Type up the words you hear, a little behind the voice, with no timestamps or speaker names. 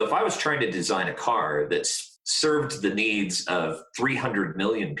If I was trying to design a car that served the needs of 300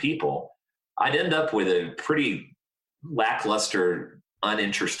 million people, I'd end up with a pretty lackluster,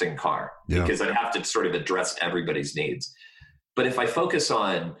 uninteresting car because I'd have to sort of address everybody's needs. But if I focus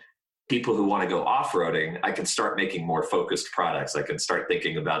on people who want to go off-roading, I can start making more focused products. I can start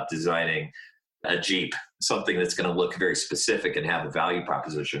thinking about designing a Jeep, something that's going to look very specific and have a value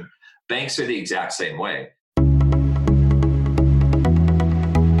proposition. Banks are the exact same way.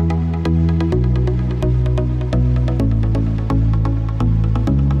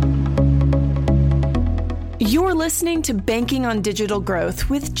 You're listening to Banking on Digital Growth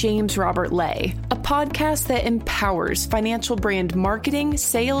with James Robert Lay, a podcast that empowers financial brand marketing,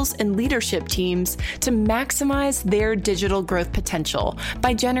 sales, and leadership teams to maximize their digital growth potential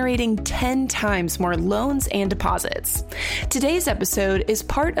by generating 10 times more loans and deposits. Today's episode is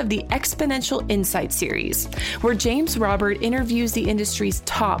part of the Exponential Insight series, where James Robert interviews the industry's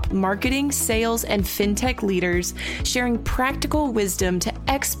top marketing, sales, and fintech leaders, sharing practical wisdom to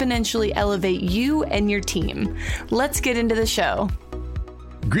exponentially elevate you and your team. Let's get into the show.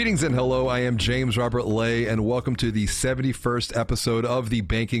 Greetings and hello. I am James Robert Lay, and welcome to the 71st episode of the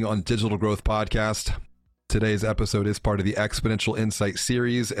Banking on Digital Growth podcast. Today's episode is part of the Exponential Insight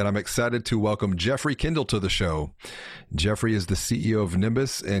series, and I'm excited to welcome Jeffrey Kindle to the show. Jeffrey is the CEO of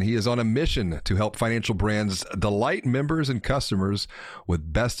Nymbus, and he is on a mission to help financial brands delight members and customers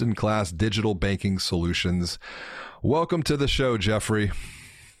with best-in-class digital banking solutions. Welcome to the show, Jeffrey.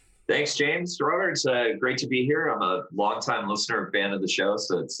 Thanks, James. Robert, it's great to be here. I'm a longtime listener and fan of the show,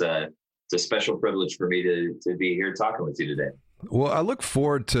 so it's a special privilege for me to be here talking with you today. Well, I look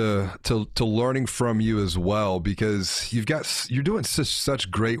forward to learning from you as well, because you're doing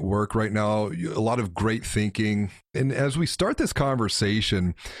such great work right now, a lot of great thinking. And as we start this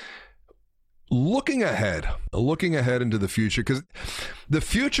conversation, looking ahead into the future, because the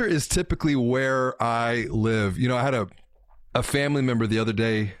future is typically where I live. You know, I had a family member the other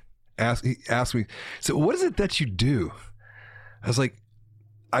day asked me, so what is it that you do? I was like,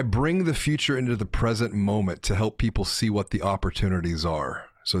 I bring the future into the present moment to help people see what the opportunities are.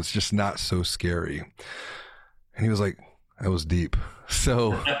 So it's just not so scary. And he was like, that was deep.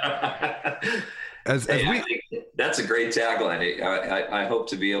 So as we, I think that's a great tagline. I hope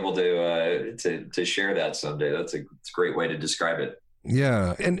to be able to share that someday. It's a great way to describe it.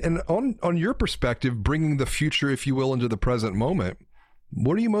 Yeah. And on your perspective, bringing the future, if you will, into the present moment,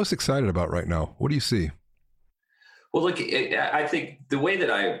 what are you most excited about right now? What do you see? Well, look, I think the way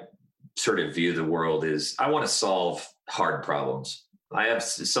that I sort of view the world is I want to solve hard problems. I have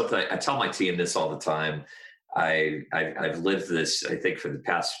something, I tell my team this all the time. I've lived this, I think, for the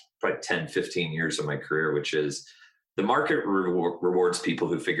past probably 10, 15 years of my career, which is the market rewards people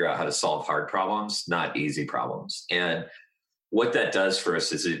who figure out how to solve hard problems, not easy problems. And what that does for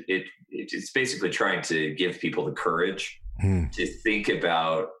us is it's basically trying to give people the courage to think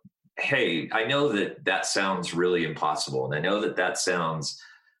about, hey, I know that sounds really impossible. And I know that sounds,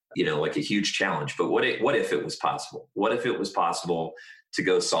 like a huge challenge, but what if it was possible? What if it was possible to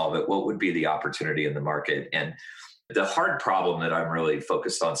go solve it? What would be the opportunity in the market? And the hard problem that I'm really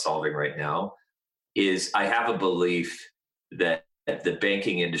focused on solving right now is I have a belief that the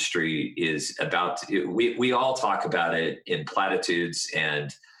banking industry is we all talk about it in platitudes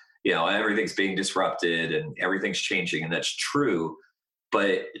and, everything's being disrupted and everything's changing, and that's true.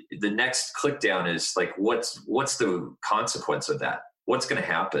 But the next click down is like, what's the consequence of that? What's going to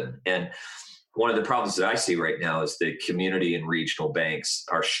happen? And one of the problems that I see right now is the community and regional banks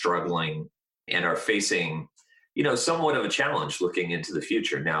are struggling and are facing, somewhat of a challenge looking into the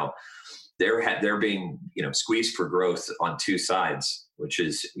future. Now, they're being, squeezed for growth on two sides, which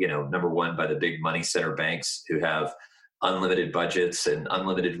is, number one, by the big money center banks who have unlimited budgets and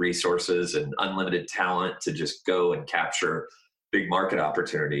unlimited resources and unlimited talent to just go and capture big market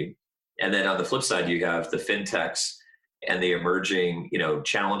opportunity. And then on the flip side, you have the fintechs and the emerging,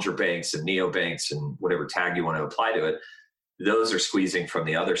 challenger banks and neobanks and whatever tag you want to apply to it. Those are squeezing from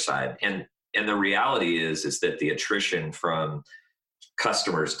the other side. And the reality is that the attrition from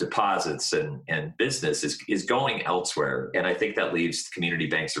customers, deposits, and business is going elsewhere. And I think that leaves community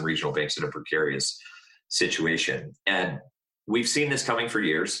banks and regional banks in a precarious situation. And we've seen this coming for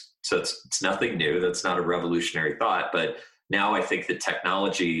years. So it's nothing new. That's not a revolutionary thought. But now I think the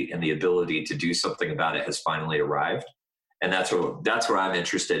technology and the ability to do something about it has finally arrived. And that's what I'm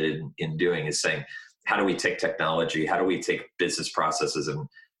interested in doing, is saying, how do we take technology? How do we take business processes and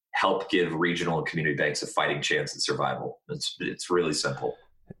help give regional and community banks a fighting chance at survival? It's really simple.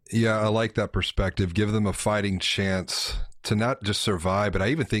 Yeah, I like that perspective. Give them a fighting chance to not just survive, but I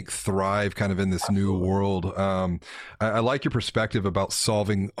even think thrive kind of in this new world. I like your perspective about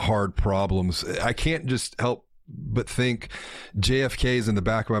solving hard problems. I can't just help but think JFK is in the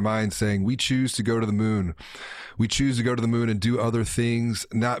back of my mind saying, we choose to go to the moon. We choose to go to the moon and do other things,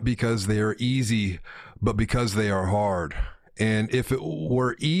 not because they are easy, but because they are hard. And if it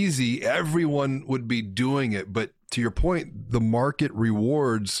were easy, everyone would be doing it. But to your point, the market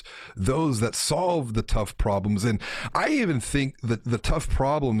rewards those that solve the tough problems. And I even think that the tough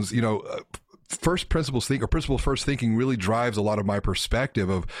problems, first principles think, or principle first thinking really drives a lot of my perspective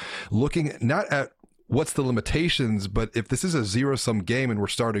of looking not at what's the limitations, but if this is a zero-sum game and we're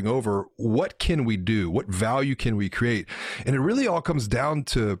starting over, what can we do? What value can we create? And it really all comes down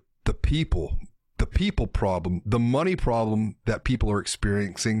to the people problem, the money problem that people are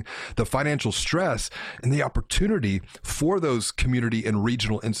experiencing, the financial stress, and the opportunity for those community and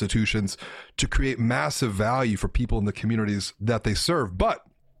regional institutions to create massive value for people in the communities that they serve. But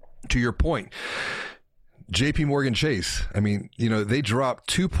to your point, JP Morgan Chase, they dropped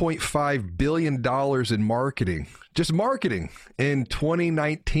 $2.5 billion in marketing, just marketing in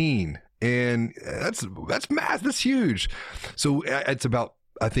 2019. And that's massive. That's huge. So it's about,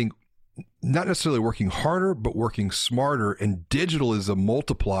 I think, not necessarily working harder, but working smarter. And digital is a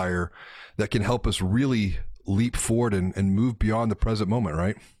multiplier that can help us really leap forward and move beyond the present moment,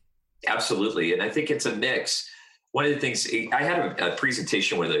 right? Absolutely. And I think it's a mix. One of the things, I had a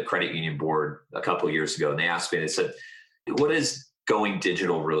presentation with a credit union board a couple of years ago, and they asked me, they said, what does going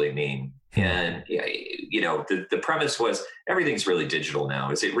digital really mean? And, the premise was everything's really digital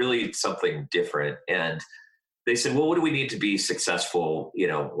now. Is it really something different? And they said, well, what do we need to be successful,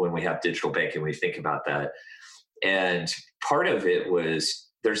 when we have digital banking, we think about that. And part of it was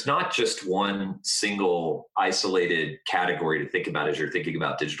there's not just one single isolated category to think about as you're thinking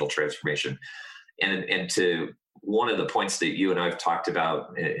about digital transformation. And to one of the points that you and I've talked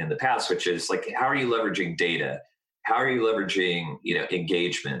about in the past, which is like, how are you leveraging data? How are you leveraging,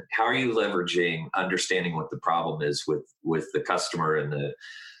 engagement? How are you leveraging understanding what the problem is with the customer and that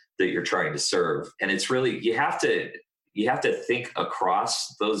you're trying to serve? And it's really, you have to think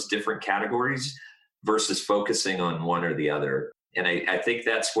across those different categories versus focusing on one or the other. And I think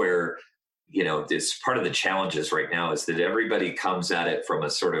that's where, this part of the challenges right now is that everybody comes at it from a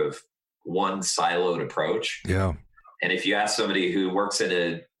sort of one siloed approach. Yeah. And if you ask somebody who works in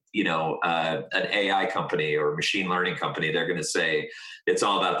an AI company or machine learning company, they're going to say it's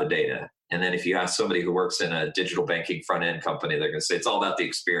all about the data. And then if you ask somebody who works in a digital banking front end company, they're going to say it's all about the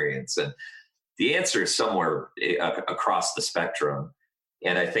experience. And the answer is somewhere across the spectrum.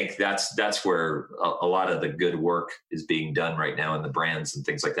 And I think that's where a lot of the good work is being done right now in the brands and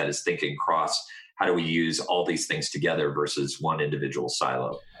things like that, is thinking across how do we use all these things together versus one individual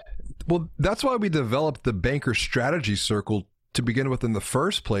silo. Well, that's why we developed the Banker Strategy Circle to begin with in the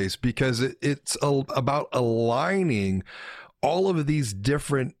first place, because it's about aligning all of these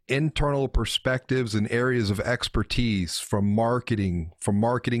different internal perspectives and areas of expertise, from marketing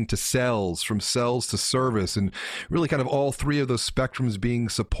to sales, from sales to service, and really kind of all three of those spectrums being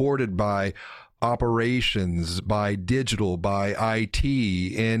supported by operations, by digital, by IT.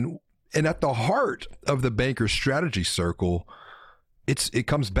 And at the heart of the Banker Strategy Circle, it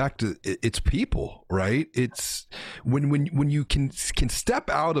comes back to it's people, right? It's when you can step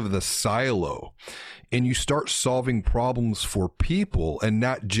out of the silo and you start solving problems for people and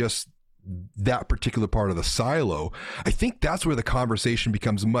not just that particular part of the silo. I think that's where the conversation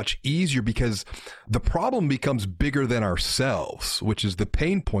becomes much easier, because the problem becomes bigger than ourselves, which is the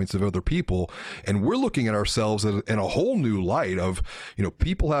pain points of other people. And we're looking at ourselves in a whole new light of,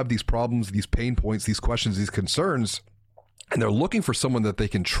 people have these problems, these pain points, these questions, these concerns, and they're looking for someone that they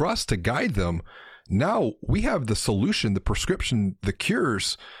can trust to guide them. Now we have the solution, the prescription, the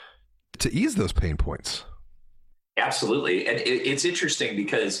cures to ease those pain points. Absolutely. And it's interesting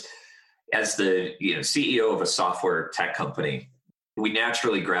because as the CEO of a software tech company, we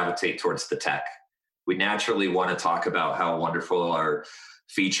naturally gravitate towards the tech. We naturally want to talk about how wonderful our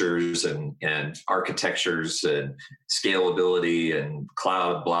features and architectures and scalability and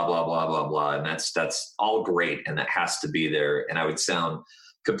cloud, blah, blah, blah, blah, blah. And that's all great. And that has to be there. And I would sound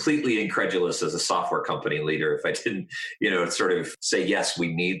completely incredulous as a software company leader if I didn't, sort of say, yes,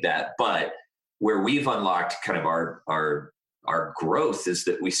 we need that. But where we've unlocked kind of our growth is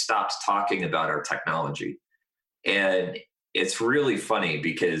that we stopped talking about our technology. And it's really funny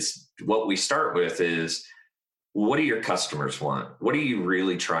because what we start with is, what do your customers want? What are you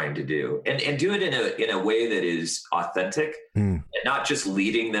really trying to do? And do it in a way that is authentic and not just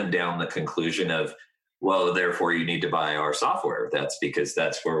leading them down the conclusion of, well, therefore you need to buy our software. That's because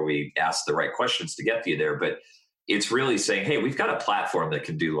that's where we ask the right questions to get you there. But it's really saying, hey, we've got a platform that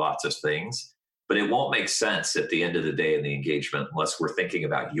can do lots of things, but it won't make sense at the end of the day in the engagement unless we're thinking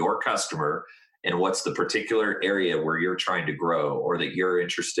about your customer and what's the particular area where you're trying to grow or that you're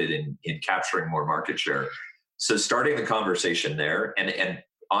interested in capturing more market share. So starting the conversation there and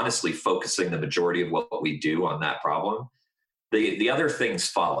honestly focusing the majority of what we do on that problem, the other things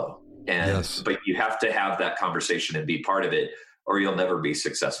follow. But you have to have that conversation and be part of it, or you'll never be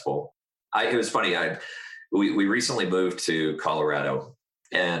successful. It was funny. We recently moved to Colorado,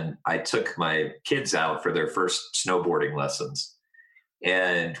 and I took my kids out for their first snowboarding lessons.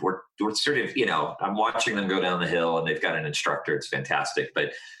 And we're sort of, I'm watching them go down the hill, and they've got an instructor. It's fantastic.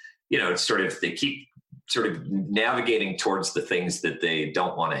 But, it's sort of, they keep sort of navigating towards the things that they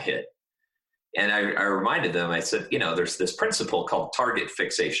don't want to hit. And I reminded them, I said, there's this principle called target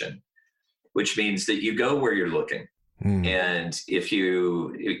fixation, which means that you go where you're looking. And if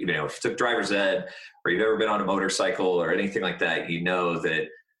you took driver's ed, or you've ever been on a motorcycle or anything like that, that,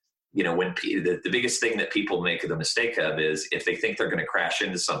 when the biggest thing that people make the mistake of is if they think they're going to crash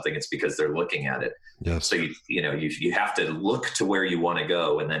into something, it's because they're looking at it. Yes. So you have to look to where you want to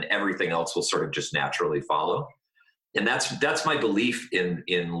go, and then everything else will sort of just naturally follow. And that's my belief in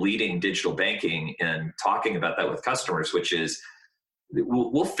leading digital banking and talking about that with customers, which is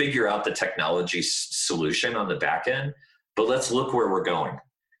we'll figure out the technology solution on the back end, but let's look where we're going.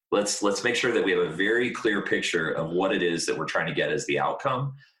 Let's make sure that we have a very clear picture of what it is that we're trying to get as the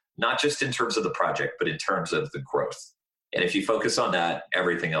outcome, not just in terms of the project, but in terms of the growth. And if you focus on that,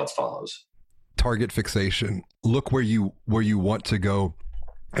 everything else follows. Target fixation. Look where you want to go.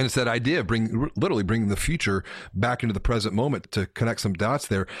 And it's that idea of literally bringing the future back into the present moment to connect some dots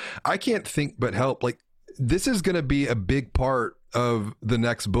there. I can't think but help. Like, this is going to be a big part of the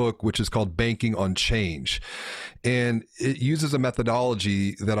next book, which is called Banking on Change. And it uses a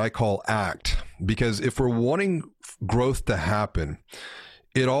methodology that I call ACT, because if we're wanting growth to happen,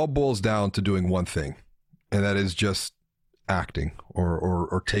 it all boils down to doing one thing, and that is just acting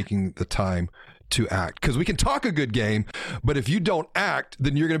or taking the time to act. Because we can talk a good game, but if you don't act,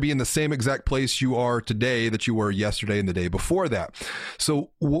 then you're going to be in the same exact place you are today that you were yesterday and the day before that.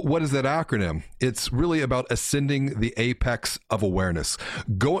 So what is that acronym? It's really about ascending the apex of awareness.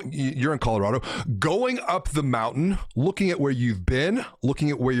 You're in Colorado, going up the mountain, looking at where you've been, looking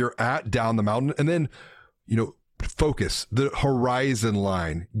at where you're at down the mountain, and then, focus, the horizon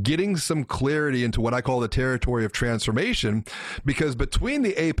line, getting some clarity into what I call the territory of transformation, because between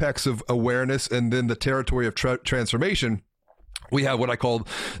the apex of awareness and then the territory of transformation, we have what I call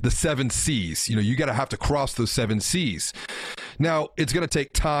the 7 C's. You got to have to cross those 7 C's. Now, it's going to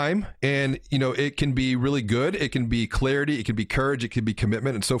take time, and, it can be really good. It can be clarity. It can be courage. It can be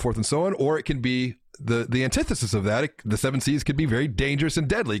commitment, and so forth and so on. Or it can be the antithesis of that. The 7 C's could be very dangerous and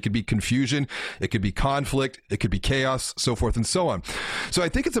deadly. It could be confusion. It could be conflict. It could be chaos, so forth and so on. So I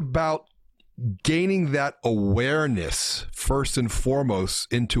think it's about gaining that awareness first and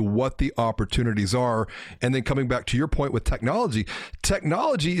foremost into what the opportunities are, and then coming back to your point with technology.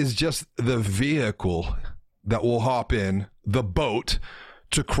 Technology is just the vehicle that will hop in the boat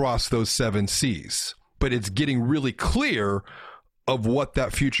to cross those 7 C's. But it's getting really clear of what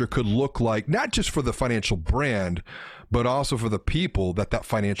that future could look like, not just for the financial brand, but also for the people that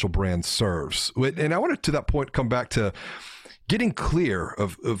financial brand serves. And I wanted to that point come back to getting clear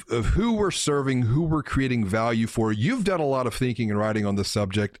of who we're serving, who we're creating value for. You've done a lot of thinking and writing on this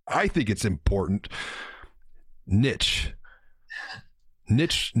subject. I think it's important. Niche,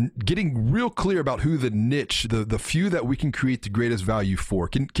 getting real clear about who the niche, the few that we can create the greatest value for.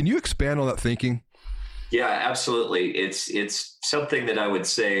 Can you expand on that thinking? Yeah, absolutely. It's something that I would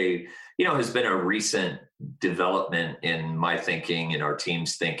say, has been a recent development in my thinking and our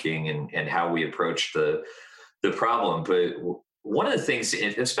team's thinking and how we approach the problem. But one of the things,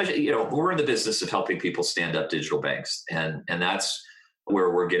 especially, we're in the business of helping people stand up digital banks, and that's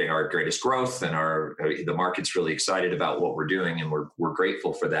where we're getting our greatest growth, and the market's really excited about what we're doing, and we're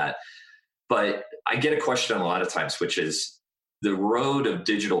grateful for that. But I get a question a lot of times, which is, the road of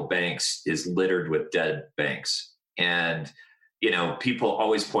digital banks is littered with dead banks. And, people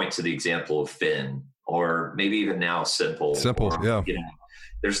always point to the example of Finn, or maybe even now Simple. Yeah.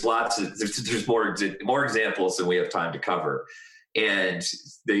 There's there's more examples than we have time to cover. And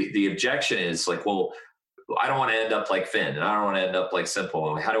the objection is like, well, I don't want to end up like Finn, and I don't want to end up like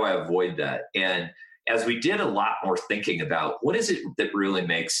Simple. How do I avoid that? And as we did a lot more thinking about what is it that really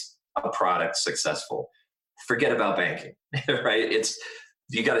makes a product successful, forget about banking, right?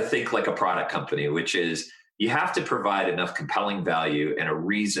 You got to think like a product company, which is you have to provide enough compelling value and a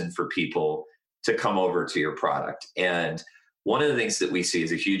reason for people to come over to your product. And one of the things that we see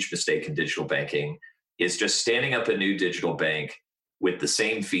is a huge mistake in digital banking is just standing up a new digital bank with the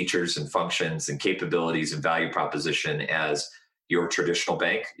same features and functions and capabilities and value proposition as your traditional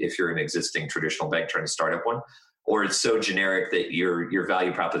bank, if you're an existing traditional bank trying to start up one, or it's so generic that your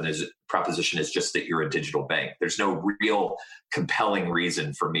value proposition is just that you're a digital bank. There's no real compelling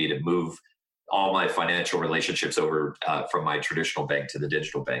reason for me to move all my financial relationships over from my traditional bank to the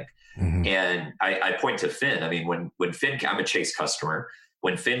digital bank. Mm-hmm. And I point to Fin. I mean, when Fin, I'm a Chase customer.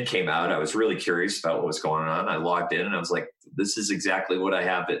 When Fin came out, I was really curious about what was going on. I logged in and I was like, this is exactly what I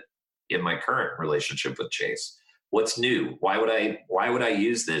have in my current relationship with Chase. What's new? Why would I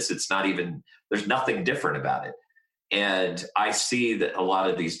use this? It's not even, there's nothing different about it. And I see that a lot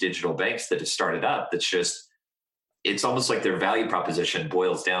of these digital banks that have started up, it's almost like their value proposition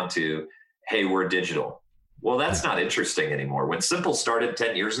boils down to, hey, we're digital. Well, that's not interesting anymore. When Simple started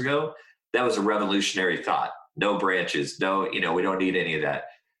 10 years ago, that was a revolutionary thought. No branches, we don't need any of that.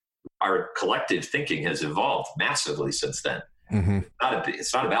 Our collective thinking has evolved massively since then. Mm-hmm.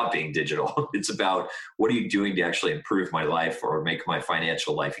 It's not about being digital. It's about what are you doing to actually improve my life or make my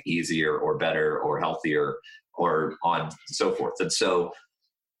financial life easier or better or healthier or on and so forth. And so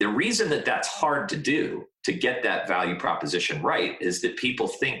the reason that that's hard to do, to get that value proposition right, is that people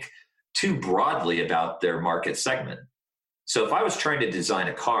think too broadly about their market segment. So if I was trying to design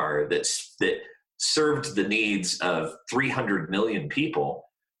a car that served the needs of 300 million people,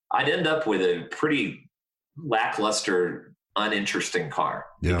 I'd end up with a pretty lackluster, uninteresting car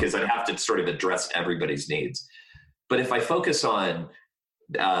because I'd have to sort of address everybody's needs. But if I focus on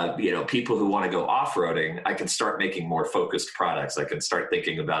people who want to go off-roading, I can start making more focused products. I can start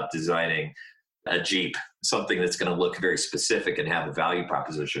thinking about designing a Jeep, something that's going to look very specific and have a value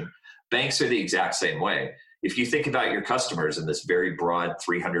proposition. Banks are the exact same way. If you think about your customers in this very broad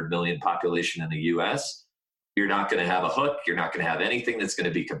 300 million population in the US, you're not going to have a hook. You're not going to have anything that's going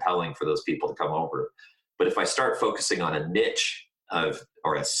to be compelling for those people to come over. But if I start focusing on a niche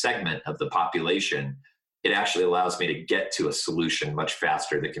or a segment of the population, it actually allows me to get to a solution much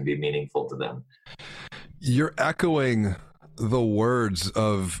faster that can be meaningful to them. You're echoing the words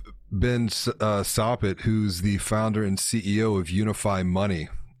of Ben Soppet, who's the founder and CEO of Unify Money.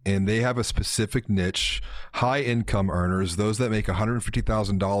 And they have a specific niche, high income earners, those that make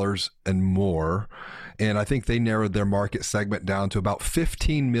 $150,000 and more. And I think they narrowed their market segment down to about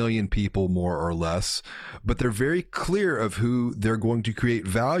 15 million people, more or less. But they're very clear of who they're going to create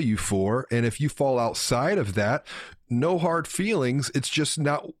value for. And if you fall outside of that, no hard feelings. It's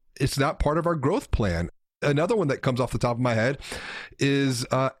not part of our growth plan. Another one that comes off the top of my head is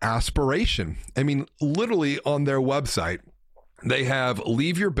Aspiration. I mean, literally on their website, they have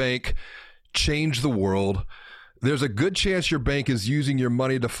leave your bank, change the world. There's a good chance your bank is using your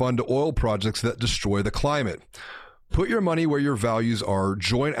money to fund oil projects that destroy the climate. Put your money where your values are.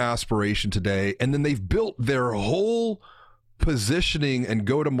 Join Aspiration today. And then they've built their whole positioning and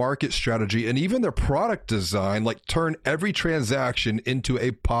go-to-market strategy and even their product design, like turn every transaction into a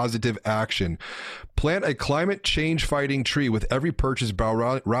positive action. Plant a climate change fighting tree with every purchase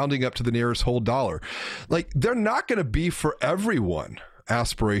rounding up to the nearest whole dollar. Like, they're not going to be for everyone,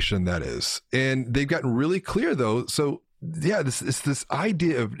 Aspiration, that is. And they've gotten really clear, though. So, yeah, this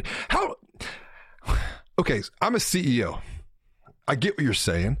idea of how... Okay, I'm a CEO. I get what you're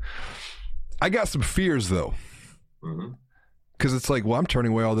saying. I got some fears, though. Mm-hmm. Because it's like, well, I'm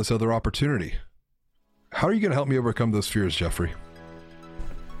turning away all this other opportunity. How are you going to help me overcome those fears, Jeffrey?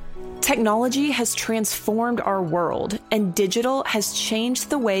 Technology has transformed our world, and digital has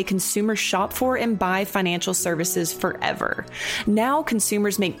changed the way consumers shop for and buy financial services forever. Now,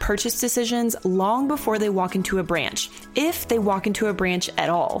 consumers make purchase decisions long before they walk into a branch, if they walk into a branch at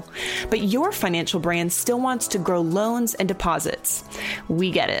all. But your financial brand still wants to grow loans and deposits. We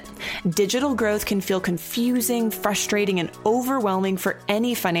get it. Digital growth can feel confusing, frustrating, and overwhelming for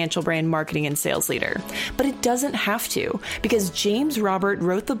any financial brand marketing and sales leader. But it doesn't have to, because James Robert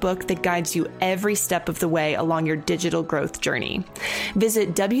wrote the book that guides you every step of the way along your digital growth journey.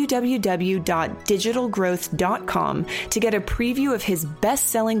 Visit www.digitalgrowth.com to get a preview of his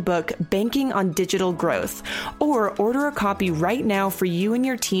best-selling book, Banking on Digital Growth, or order a copy right now for you and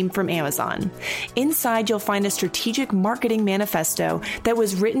your team from Amazon. Inside, you'll find a strategic marketing manifesto that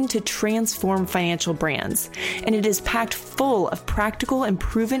was written to transform financial brands, and it is packed full of practical and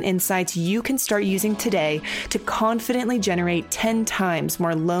proven insights you can start using today to confidently generate 10 times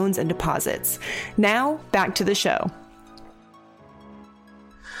more loans and deposits. Now, back to the show.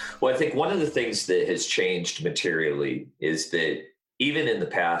 Well, I think one of the things that has changed materially is that even in the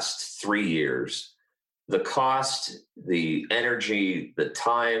past 3 years, the cost, the energy, the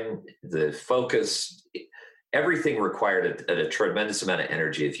time, the focus everything required a tremendous amount of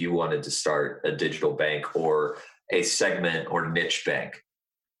energy if you wanted to start a digital bank or a segment or niche bank.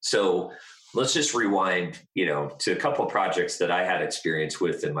 So let's just rewind, to a couple of projects that I had experience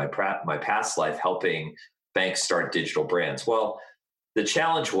with in my past life, helping banks start digital brands. Well, the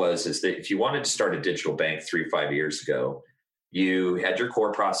challenge is that if you wanted to start a digital bank 3 or 5 years ago, you had your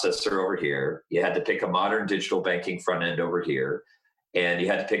core processor over here. You had to pick a modern digital banking front end over here. And you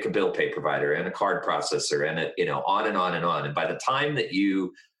had to pick a bill pay provider and a card processor and on and on and on. And by the time that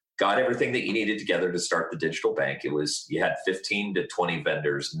you got everything that you needed together to start the digital bank, you had 15 to 20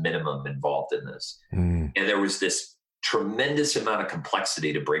 vendors minimum involved in this. And there was this tremendous amount of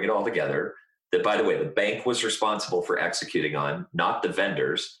complexity to bring it all together that, by the way, the bank was responsible for executing on, not the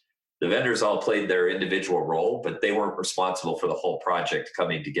vendors. The vendors all played their individual role, but they weren't responsible for the whole project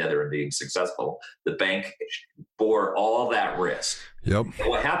coming together and being successful. The bank bore all that risk. Yep. And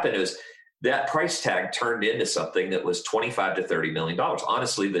what happened is that price tag turned into something that was $25 to $30 million.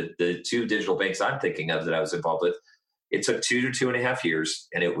 Honestly, the two digital banks I'm thinking of that I was involved with, it took 2 to 2.5 years,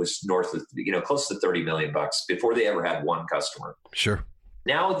 and it was north of, close to $30 million before they ever had one customer. Sure.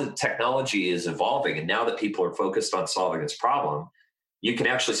 Now the technology is evolving, and now that people are focused on solving this problem, you can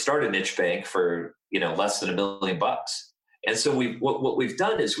actually start a niche bank for, less than $1 million. And so what we've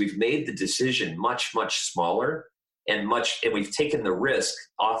done is we've made the decision much, much smaller and we've taken the risk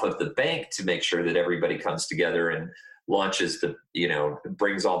off of the bank to make sure that everybody comes together and launches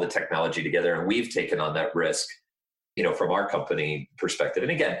brings all the technology together. And we've taken on that risk, from our company perspective.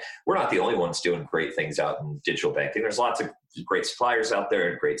 And again, we're not the only ones doing great things out in digital banking. There's lots of great suppliers out there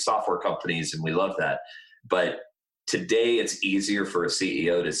and great software companies, and we love that. But today, it's easier for a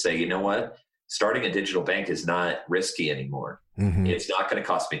CEO to say, you know what, starting a digital bank is not risky anymore. Mm-hmm. It's not going to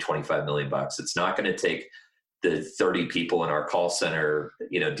cost me $25 million. It's not going to take the 30 people in our call center,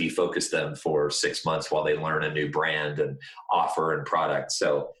 defocus them for 6 months while they learn a new brand and offer and product.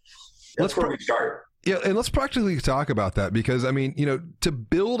 So that's where we start. Yeah, and let's practically talk about that because, to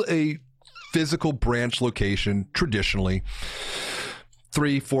build a physical branch location traditionally,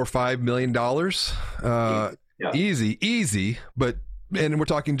 $3, $4, $5 million. Yeah. Easy, and we're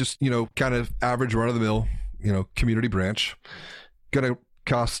talking just, kind of average run of the mill, community branch, going to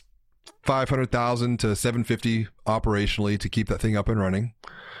cost $500,000 to $750,000 operationally to keep that thing up and running.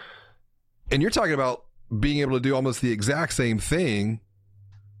 And you're talking about being able to do almost the exact same thing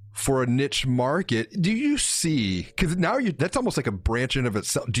for a niche market. Do you see, because now that's almost like a branch in of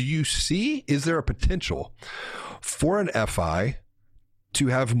itself. Is there a potential for an FI to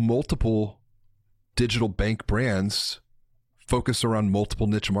have multiple digital bank brands focus around multiple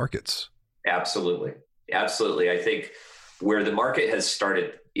niche markets? Absolutely. I think where the market has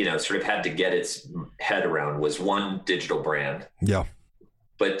started, sort of had to get its head around was one digital brand. Yeah.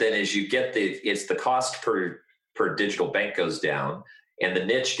 But then as you get the cost per digital bank goes down and the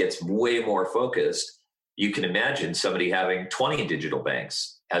niche gets way more focused, you can imagine somebody having 20 digital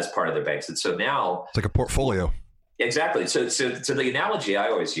banks as part of their banks. And so now it's like a portfolio. Exactly. So the analogy I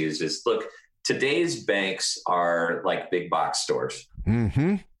always use is, look, today's banks are like big box stores.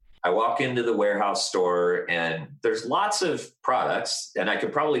 Mm-hmm. I walk into the warehouse store and there's lots of products and I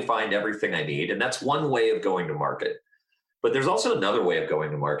could probably find everything I need. And that's one way of going to market. But there's also another way of going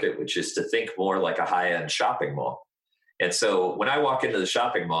to market, which is to think more like a high-end shopping mall. And so when I walk into the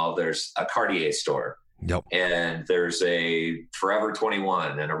shopping mall, there's a Cartier store. Yep. And there's a Forever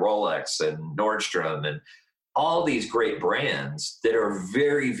 21 and a Rolex and Nordstrom and all these great brands that are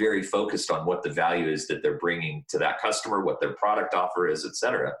very, very focused on what the value is that they're bringing to that customer, what their product offer is, et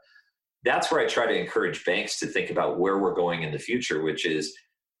cetera. That's where I try to encourage banks to think about where we're going in the future, which is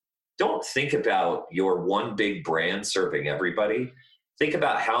don't think about your one big brand serving everybody. Think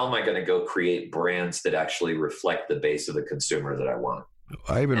about how am I going to go create brands that actually reflect the base of the consumer that I want.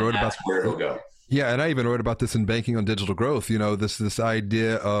 I even wrote about where it'll go. Yeah, and I even wrote about this in Banking on Digital Growth. This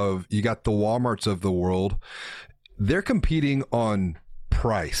idea of you got the Walmarts of the world. They're competing on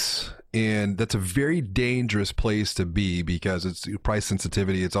price. And that's a very dangerous place to be because it's price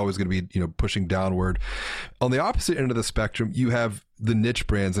sensitivity. It's always going to be, pushing downward. On the opposite end of the spectrum, you have the niche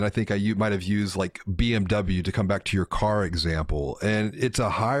brands. And I think you might have used like BMW to come back to your car example. And it's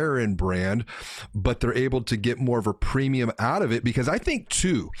a higher end brand, but they're able to get more of a premium out of it because I think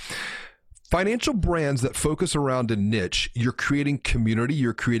too, financial brands that focus around a niche, you're creating community,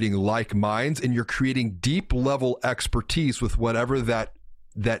 you're creating like minds, and you're creating deep level expertise with whatever that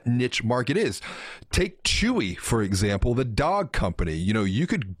niche market is. Take Chewy, for example, the dog company. You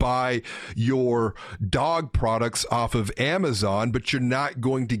could buy your dog products off of Amazon, but you're not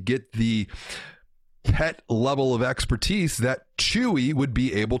going to get the pet level of expertise that Chewy would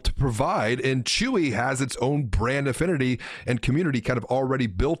be able to provide. And Chewy has its own brand affinity and community kind of already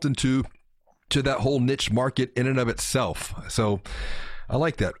built into that whole niche market in and of itself. So I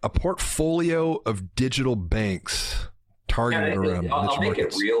like that. A portfolio of digital banks targeted around niche I'll make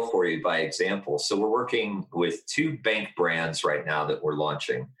markets. it real for you by example. So we're working with 2 bank brands right now that we're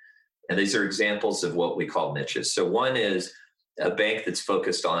launching. And these are examples of what we call niches. So one is a bank that's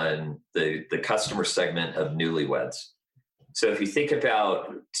focused on the customer segment of newlyweds. So if you think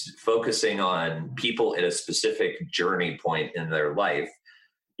about focusing on people at a specific journey point in their life,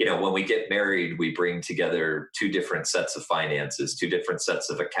 when we get married, we bring together 2 different sets of finances, 2 different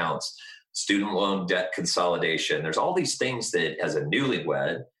sets of accounts, student loan debt consolidation. There's all these things that as a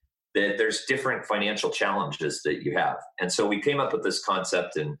newlywed, that there's different financial challenges that you have. And so we came up with this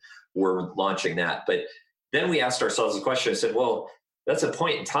concept and we're launching that. But then we asked ourselves the question, I said, well, that's a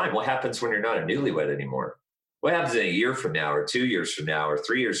point in time. What happens when you're not a newlywed anymore? What happens in a year from now or 2 years from now or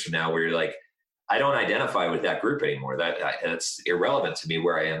 3 years from now where you're like, I don't identify with that group anymore. That's irrelevant to me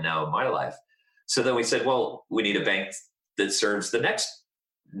where I am now in my life. So then we said, well, we need a bank that serves the next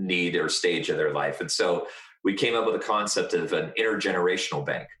need or stage of their life. And so we came up with a concept of an intergenerational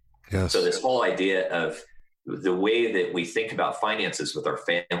bank. Yes. So this whole idea of the way that we think about finances with our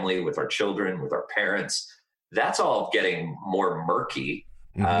family, with our children, with our parents, that's all getting more murky.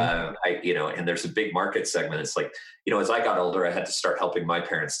 Mm-hmm. And there's a big market segment. It's like, as I got older, I had to start helping my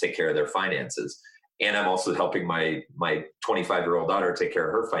parents take care of their finances. And I'm also helping my 25-year-old daughter take care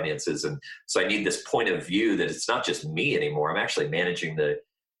of her finances. And so I need this point of view that it's not just me anymore. I'm actually managing the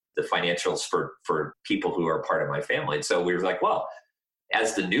financials for people who are part of my family. And so we were like, well,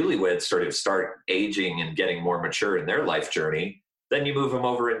 as the newlyweds sort of start aging and getting more mature in their life journey, then you move them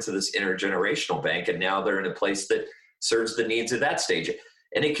over into this intergenerational bank. And now they're in a place that serves the needs of that stage.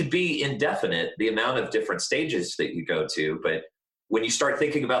 And it could be indefinite, the amount of different stages that you go to. But when you start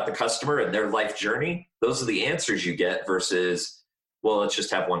thinking about the customer and their life journey, those are the answers you get versus, well, let's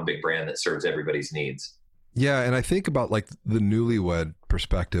just have one big brand that serves everybody's needs. Yeah. And I think about like the newlywed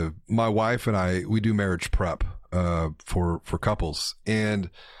perspective. My wife and I, we do marriage prep for couples. And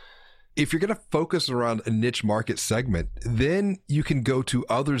if you're going to focus around a niche market segment, then you can go to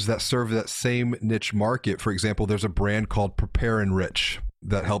others that serve that same niche market. For example, there's a brand called Prepare Enrich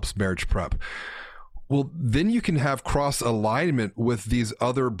that helps marriage prep. Well, then you can have cross alignment with these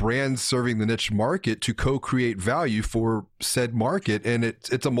other brands serving the niche market to co-create value for said market. And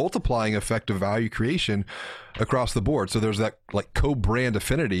it's a multiplying effect of value creation across the board. So there's that like co-brand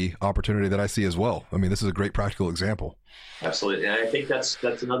affinity opportunity that I see as well. I mean, this is a great practical example. Absolutely. And I think that's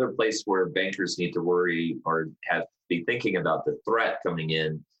another place where bankers need to worry or be thinking about the threat coming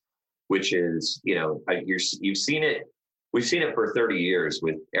in, which is, you've seen it. We've seen it for 30 years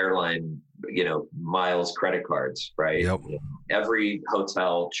with airline, miles credit cards, right? Yep. Every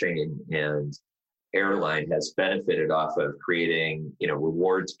hotel chain and airline has benefited off of creating,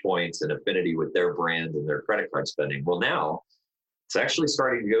 rewards points and affinity with their brand and their credit card spending. Well, now it's actually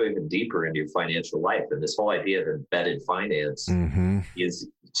starting to go even deeper into your financial life. And this whole idea of embedded finance is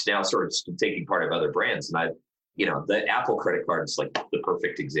now sort of taking part of other brands. And the Apple credit card is like the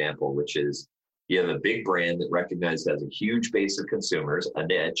perfect example, which is, you have a big brand that recognizes has a huge base of consumers, a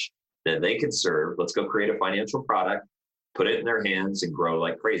niche that they can serve. Let's go create a financial product, put it in their hands and grow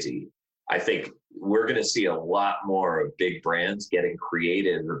like crazy. I think we're going to see a lot more of big brands getting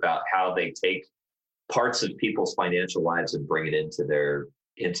creative about how they take parts of people's financial lives and bring it into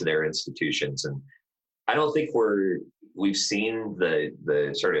their institutions. And I don't think we've seen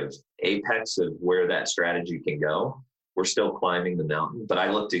the sort of apex of where that strategy can go. We're still climbing the mountain, but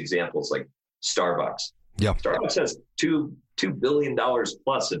I looked at examples like Starbucks. Yeah. Starbucks has $2 billion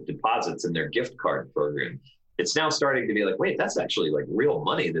plus of deposits in their gift card program. It's now starting to be like, wait, that's actually like real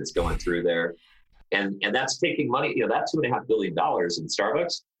money that's going through there. And that's taking money, that $2.5 billion in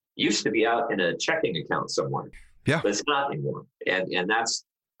Starbucks used to be out in a checking account somewhere. Yeah. But it's not anymore. And that's,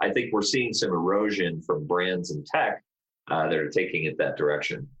 I think we're seeing some erosion from brands and tech that are taking it that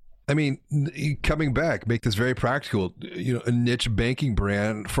direction. I mean, coming back, make this very practical, a niche banking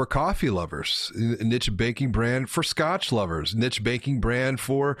brand for coffee lovers, a niche banking brand for scotch lovers, niche banking brand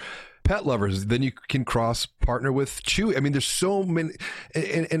for pet lovers. Then you can cross partner with Chewy. I mean, there's so many.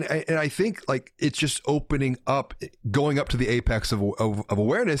 And I think like it's just opening up, going up to the apex of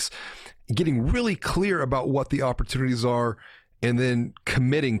awareness, getting really clear about what the opportunities are, and then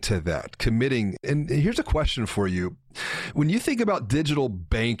committing to that, And here's a question for you. When you think about digital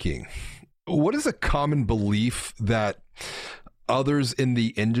banking, what is a common belief that others in the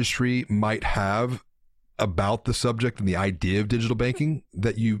industry might have about the subject and the idea of digital banking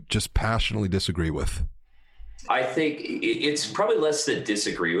that you just passionately disagree with? I think it's probably less than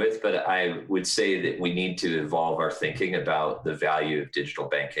disagree with, but I would say that we need to evolve our thinking about the value of digital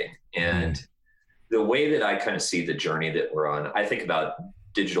banking. And the way that I kind of see the journey that we're on, I think about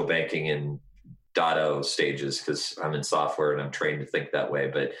digital banking in .0 stages because I'm in software and I'm trained to think that way.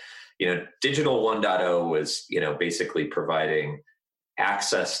 But, digital 1.0 was, basically providing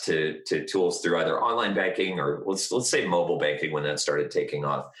access to tools through either online banking or let's say mobile banking when that started taking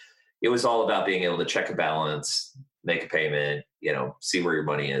off. It was all about being able to check a balance, make a payment, see where your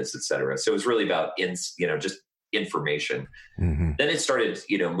money is, et cetera. So it was really about, just information. Mm-hmm. Then it started,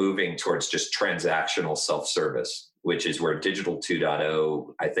 moving towards just transactional self-service, which is where digital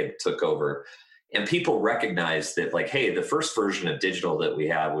 2.0, I think, took over. And people recognized that like, hey, the first version of digital that we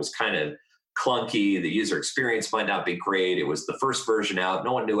had was kind of clunky. The user experience might not be great. It was the first version out.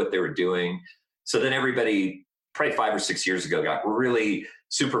 No one knew what they were doing. So then everybody probably 5 or 6 years ago got really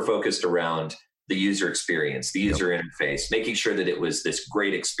super focused around the user experience, the user interface, making sure that it was this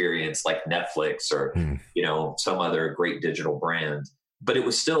great experience like Netflix or, some other great digital brand. But it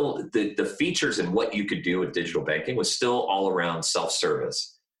was still the features and what you could do with digital banking was still all around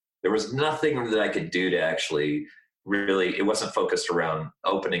self-service. There was nothing that I could do to actually really, it wasn't focused around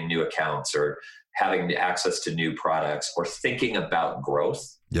opening new accounts or having access to new products or thinking about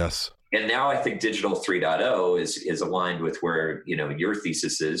growth. Yes. And now I think digital 3.0 is aligned with where, your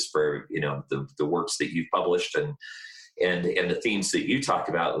thesis is for, the works that you've published and the themes that you talk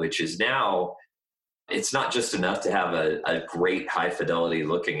about, which is now it's not just enough to have a great high fidelity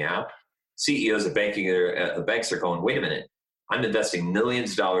looking app. CEOs of banks are going, wait a minute, I'm investing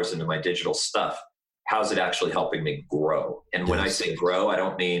millions of dollars into my digital stuff. How's it actually helping me grow? And when I say grow, I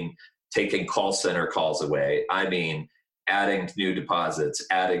don't mean taking call center calls away. I mean, adding new deposits,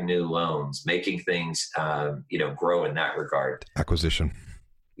 adding new loans, making things, grow in that regard. Acquisition.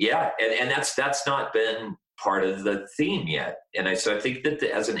 Yeah. And that's not been part of the theme yet. And so I think that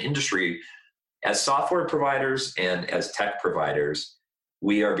as an industry, as software providers and as tech providers,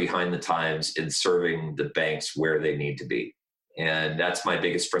 we are behind the times in serving the banks where they need to be. And that's my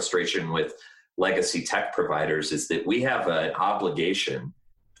biggest frustration with legacy tech providers is that we have an obligation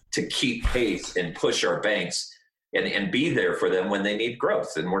to keep pace and push our banks and be there for them when they need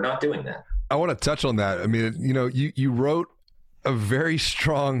growth. And we're not doing that. I want to touch on that. I mean, you wrote a very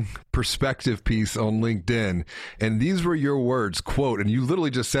strong perspective piece on LinkedIn, and these were your words, quote, and you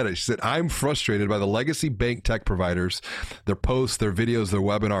literally just said it. She said, I'm frustrated by the legacy bank tech providers, their posts, their videos, their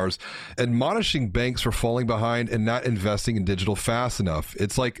webinars, admonishing banks for falling behind and not investing in digital fast enough.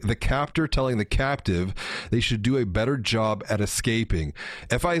 It's like the captor telling the captive they should do a better job at escaping.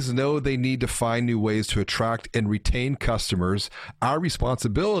 FIs know they need to find new ways to attract and retain customers. Our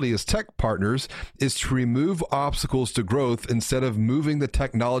responsibility as tech partners is to remove obstacles to growth instead of moving the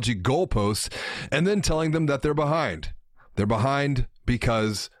technology goalposts and then telling them that they're behind. They're behind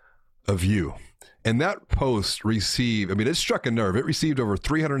because of you. And that post it struck a nerve. It received over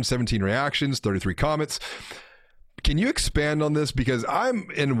 317 reactions, 33 comments. Can you expand on this? Because I'm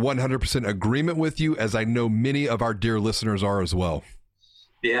in 100% agreement with you, as I know many of our dear listeners are as well.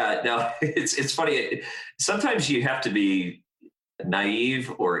 Yeah, no, it's funny. Sometimes you have to be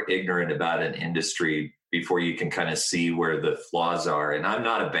naive or ignorant about an industry before you can kind of see where the flaws are. And I'm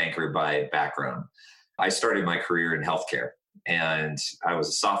not a banker by background. I started my career in healthcare and I was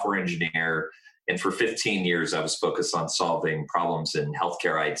a software engineer. And for 15 years, I was focused on solving problems in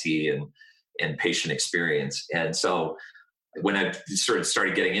healthcare IT and patient experience. And so when I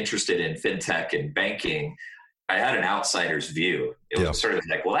started getting interested in fintech and banking, I had an outsider's view. It was sort of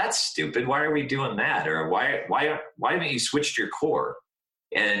like, well, that's stupid. Why are we doing that? Or why haven't you switched your core?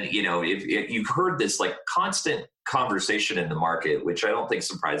 And, if you've heard this like constant conversation in the market, which I don't think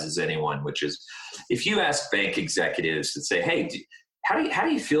surprises anyone, which is if you ask bank executives to say, hey, how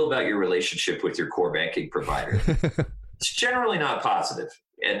do you feel about your relationship with your core banking provider? It's generally not positive.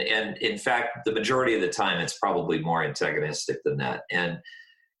 And in fact, the majority of the time, it's probably more antagonistic than that.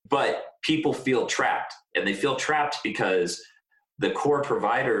 But people feel trapped, and they feel trapped because the core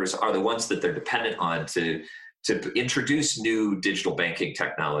providers are the ones that they're dependent on to introduce new digital banking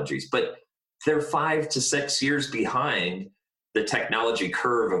technologies. But they're 5 to 6 years behind the technology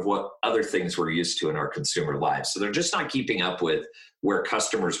curve of what other things we're used to in our consumer lives. So they're just not keeping up with where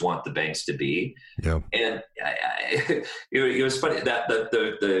customers want the banks to be. Yeah. And it was funny that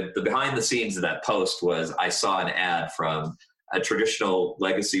the behind the scenes of that post was I saw an ad from a traditional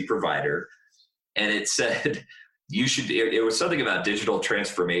legacy provider, and it said, it was something about digital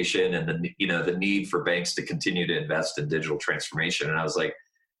transformation and the need for banks to continue to invest in digital transformation. And I was like,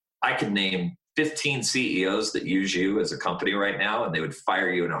 I could name 15 CEOs that use you as a company right now, and they would fire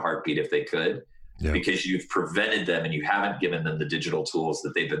you in a heartbeat if they could, because you've prevented them and you haven't given them the digital tools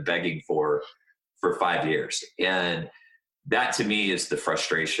that they've been begging for 5 years. And that to me is the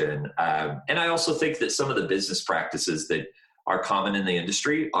frustration. And I also think that some of the business practices that are common in the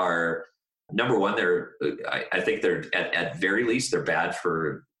industry are, number one, I think they're at very least, they're bad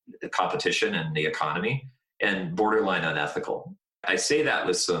for the competition and the economy, and borderline unethical. I say that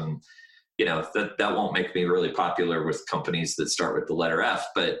with some, that won't make me really popular with companies that start with the letter F,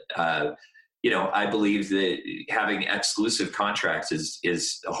 but I believe that having exclusive contracts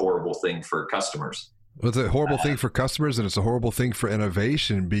is a horrible thing for customers. Well, it's a horrible thing for customers, and it's a horrible thing for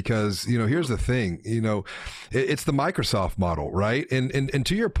innovation because, here's the thing, it's the Microsoft model, right? And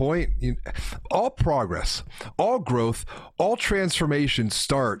to your point, all progress, all growth, all transformation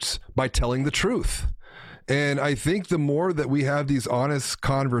starts by telling the truth. And I think the more that we have these honest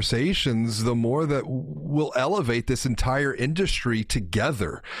conversations, the more that we'll elevate this entire industry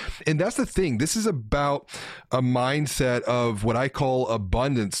together. And that's the thing. This is about a mindset of what I call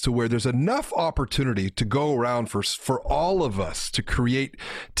abundance, to where there's enough opportunity to go around for all of us to create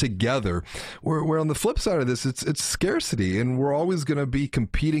together. Where on the flip side of this, it's scarcity, and we're always going to be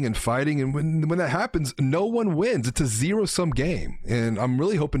competing and fighting. And when that happens, no one wins. It's a zero-sum game. And I'm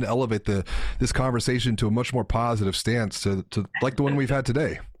really hoping to elevate this conversation to a much more positive stance to like the one we've had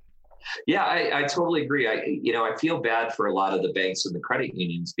today. Yeah, I totally agree. I feel bad for a lot of the banks and the credit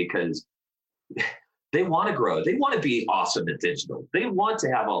unions because they want to grow. They want to be awesome at digital. They want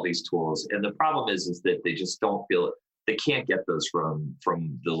to have all these tools. And the problem is that they just don't feel it. They can't get those from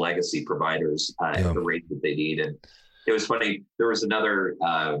the legacy providers at the rate that they need. And it was funny. There was another,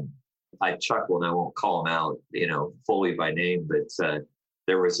 I chuckle and I won't call them out, fully by name, but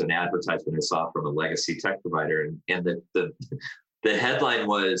there was an advertisement I saw from a legacy tech provider, and the headline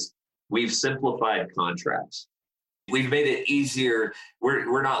was, "We've simplified contracts. We've made it easier.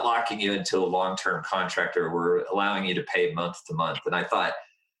 We're not locking you into a long-term contract, or we're allowing you to pay month to month." And I thought,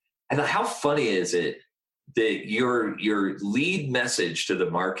 how funny is it that your lead message to the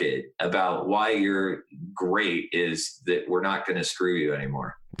market about why you're great is that we're not going to screw you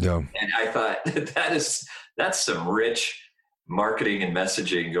anymore? Yeah. And I thought that's some rich marketing and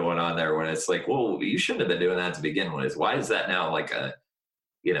messaging going on there, when it's like, well, you shouldn't have been doing that to begin with. Why is that now like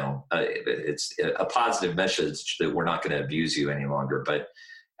it's a positive message that we're not going to abuse you any longer? But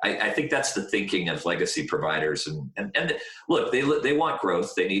I think that's the thinking of legacy providers. And look, they want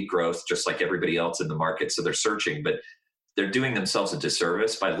growth. They need growth just like everybody else in the market. So they're searching, but they're doing themselves a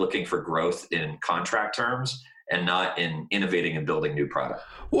disservice by looking for growth in contract terms and not in innovating and building new product.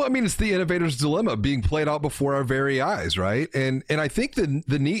 Well, I mean, it's the innovator's dilemma being played out before our very eyes, right? And I think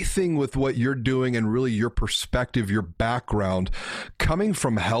the neat thing with what you're doing, and really your perspective, your background coming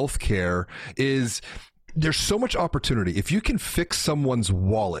from healthcare, is there's so much opportunity. If you can fix someone's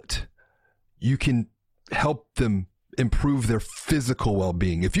wallet, you can help them improve their physical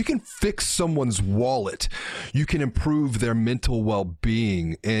well-being. If you can fix someone's wallet, you can improve their mental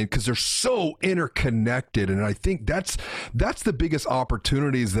well-being, and because they're so interconnected. And I think that's the biggest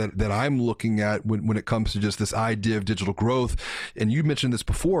opportunities that I'm looking at when it comes to just this idea of digital growth. And you mentioned this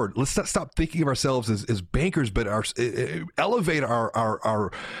before. Let's not stop thinking of ourselves as bankers, but elevate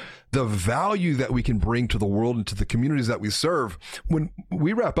our the value that we can bring to the world and to the communities that we serve. When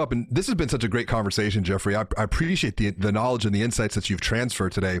we wrap up, and this has been such a great conversation, Jeffrey, I appreciate the knowledge and the insights that you've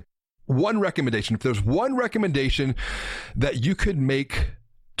transferred today. One recommendation, if there's one recommendation that you could make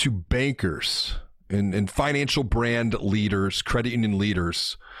to bankers and financial brand leaders, credit union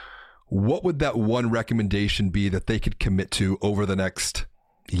leaders, what would that one recommendation be that they could commit to over the next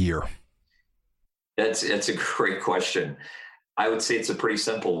year? That's a great question. I would say it's a pretty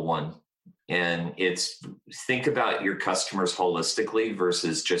simple one. And it's think about your customers holistically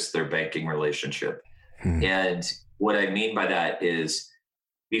versus just their banking relationship. And what I mean by that is,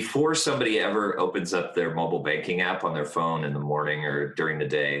 before somebody ever opens up their mobile banking app on their phone in the morning or during the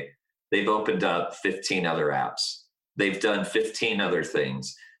day, they've opened up 15 other apps. They've done 15 other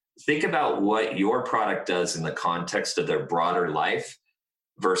things. Think about what your product does in the context of their broader life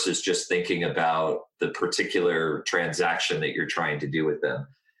versus just thinking about the particular transaction that you're trying to do with them.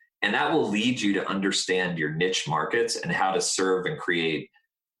 And that will lead you to understand your niche markets and how to serve and create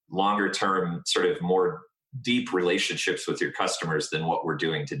longer term, sort of more deep relationships with your customers than what we're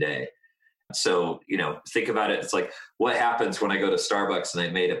doing today. So, think about it. It's like, what happens when I go to Starbucks and I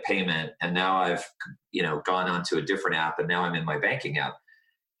made a payment and now I've, gone onto a different app and now I'm in my banking app.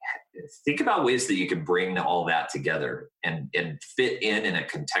 Think about ways that you can bring all that together and fit in a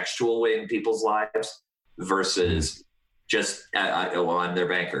contextual way in people's lives versus just, I'm their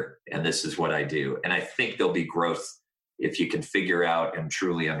banker and this is what I do. And I think there'll be growth if you can figure out and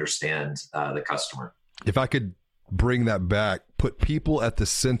truly understand the customer. If I could bring that back, put people at the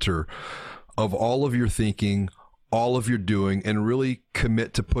center of all of your thinking, all of your doing, and really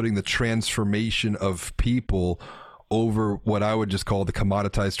commit to putting the transformation of people over what I would just call the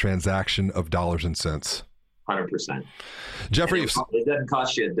commoditized transaction of dollars and cents. 100%. Jeffrey, it doesn't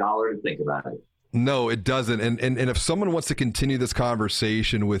cost you $1 to think about it. No, it doesn't. And if someone wants to continue this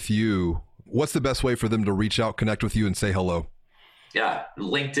conversation with you, what's the best way for them to reach out, connect with you, and say hello? Yeah,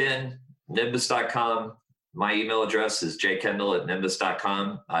 LinkedIn, Nymbus.com. My email address is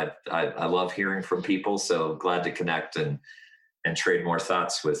jkendall@nymbus.com. I love hearing from people, so glad to connect and trade more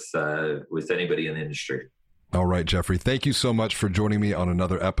thoughts with anybody in the industry. All right, Jeffrey, thank you so much for joining me on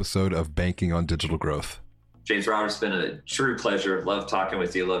another episode of Banking on Digital Growth. James Roberts, it's been a true pleasure. Love talking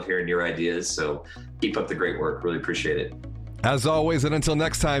with you. Love hearing your ideas. So keep up the great work. Really appreciate it. As always, and until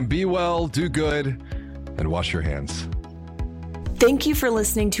next time, be well, do good, and wash your hands. Thank you for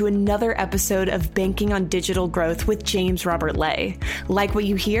listening to another episode of Banking on Digital Growth with James Robert Lay. Like what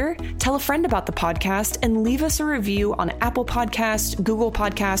you hear? Tell a friend about the podcast and leave us a review on Apple Podcasts, Google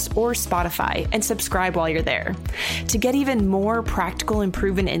Podcasts, or Spotify, and subscribe while you're there. To get even more practical and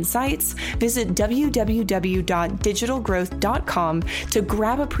proven insights, visit www.digitalgrowth.com to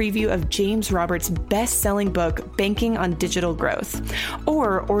grab a preview of James Roberts' best-selling book, Banking on Digital Growth,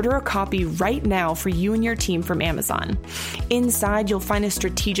 or order a copy right now for you and your team from Amazon. Inside, you'll find a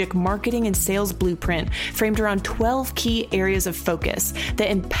strategic marketing and sales blueprint framed around 12 key areas of focus that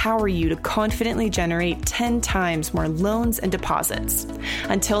empower you to confidently generate 10 times more loans and deposits.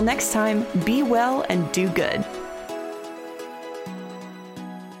 Until next time, be well and do good.